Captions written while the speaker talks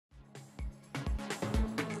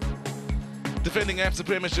Defending ABSA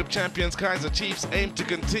Premiership champions Kaizer Chiefs aim to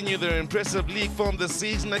continue their impressive league form this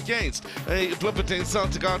season against a Blomfontein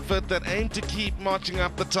Celtic outfit that aim to keep marching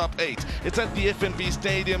up the top 8. It's at the FNB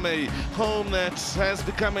Stadium, a home that has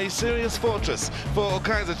become a serious fortress for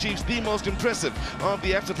Kaizer Chiefs, the most impressive of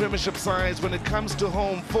the ABSA Premiership sides when it comes to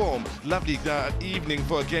home form. Lovely evening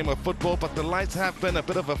for a game of football, but the lights have been a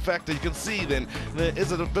bit of a factor. You can see then there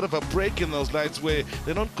is a bit of a break in those lights where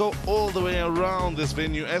they don't go all the way around this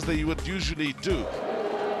venue as they would usually do.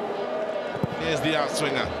 Here's the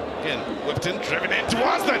outswinger. Again, whipped in, driven in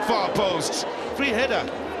towards that far post. Free header.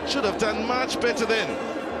 Should have done much better then.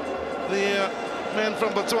 The man from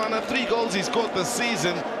Botswana, 3 goals he's scored this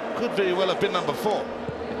season. Could very well have been number 4.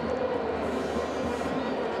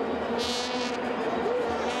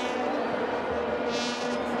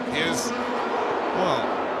 Here's, well,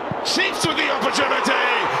 Chiefs with the opportunity.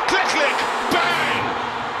 Click, click,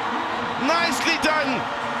 bang! Nicely done.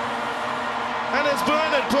 And it's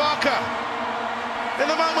Bernard Parker in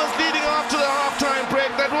the moments leading off to the half-time break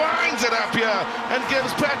that winds it up here and gives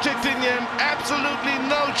Patrick Tinyem absolutely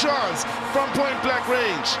no chance from point-blank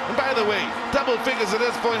range. And by the way, double figures it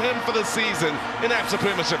is for him for the season in ABSA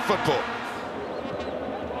Premiership football.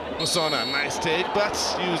 Musona, nice take, but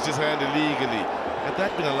used his hand illegally. Had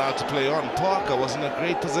that been allowed to play on, Parker was in a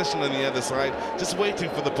great position on the other side, just waiting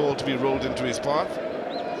for the ball to be rolled into his path.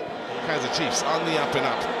 Kaizer Chiefs on the up and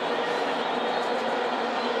up.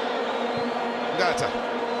 Gata.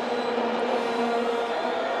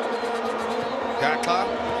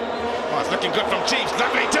 Oh, it's looking good from Chiefs.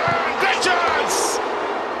 Lovely turn. Great chance.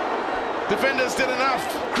 Defenders did enough.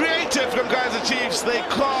 Creative from Kaizer Chiefs. They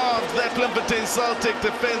carved that Blomfontein Celtic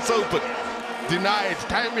defense open. Denied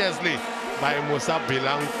timelessly by Musa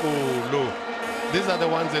Bilankulu. These are the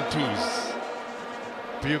 1s and 2s.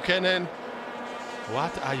 Buchanan,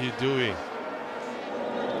 what are you doing?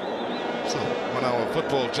 So, 1 hour of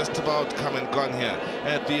football just about come and gone here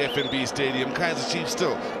at the FNB Stadium. Kaizer Chiefs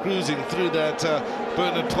still cruising through that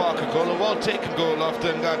Bernard Parker goal. A well-taken goal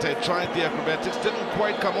after Ngate tried the acrobatics. Didn't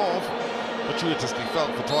quite come off. Fortuitously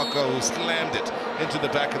felt for Parker, who slammed it into the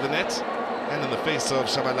back of the net and in the face of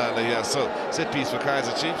Shabalala here. So, set piece for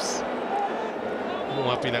Kaizer Chiefs.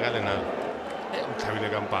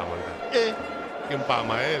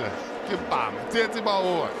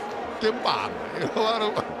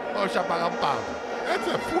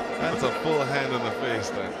 That's a full hand in the face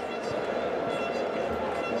then.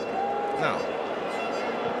 Now,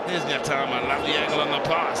 here's Nyatama, lovely angle on the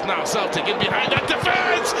pass. Now Celtic in behind that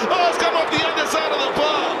defense. Oh, it's come off the underside of the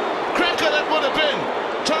bar. Cracker that would have been.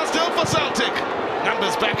 Chance still for Celtic.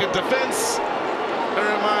 Numbers back in defense. A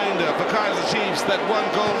reminder for Kaizer Chiefs that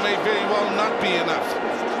 1 goal may very well not be enough.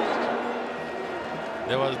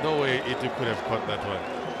 There was no way Itu could have caught that one.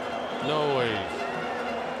 No way.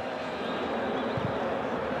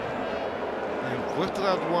 Whipped it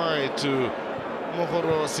out wide to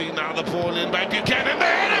Mohorosi. Now the ball in by Buchanan. The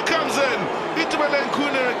header comes in. Itumeleng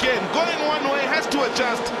again. Going one way, has to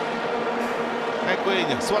adjust.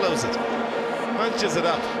 Akwenya swallows it. Punches it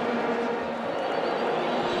up.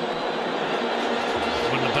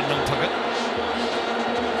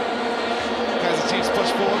 Kaizer Chiefs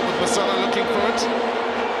push forward with Masala looking for it.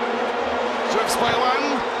 Drifts by 1.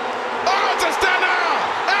 Oh, it's a stunner!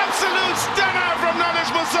 Absolute stunner from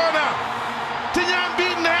Knowledge Musona. Tinyam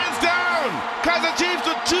beaten hands down. Kaizer Chiefs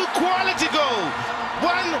with 2 quality goals.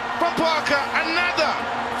 1 from Parker, another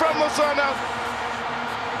from Musona.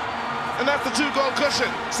 And that's the 2-goal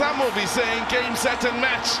cushion. Some will be saying game, set and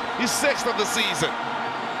match. He's 6th of the season.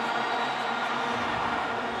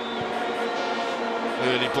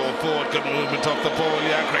 Early ball forward, good movement off the ball.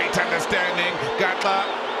 Yeah, great understanding. Gatla,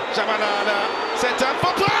 Shabalala, set up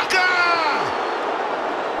for Parker.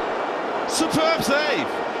 Superb save.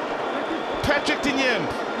 Patrick Tinyem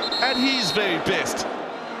at his very best.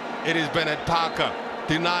 It is Bernard Parker,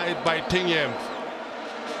 denied by Tinyem.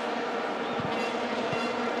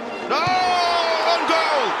 Oh, on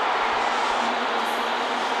goal!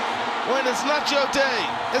 When it's not your day,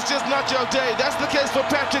 it's just not your day. That's the case for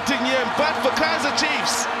Patrick Tinyem, but for Kaizer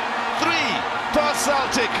Chiefs, 3 past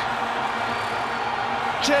Celtic.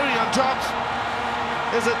 Cherry on top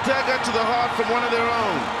is a dagger to the heart from one of their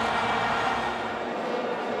own.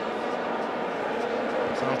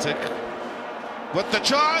 Celtic with the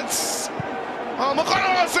chance. Oh,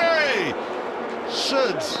 Mokorose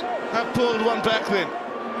should have pulled one back then.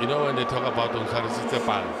 You know, when they talk about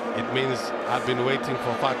Unkharisitepal, it means I've been waiting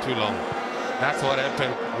for far too long. That's what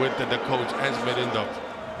happened with the coach, Hans Merindop.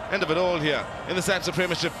 End of it all here in the ABSA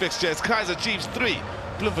Premiership fixtures. Kaizer Chiefs 3,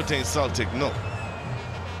 Blomfontein Celtic 0.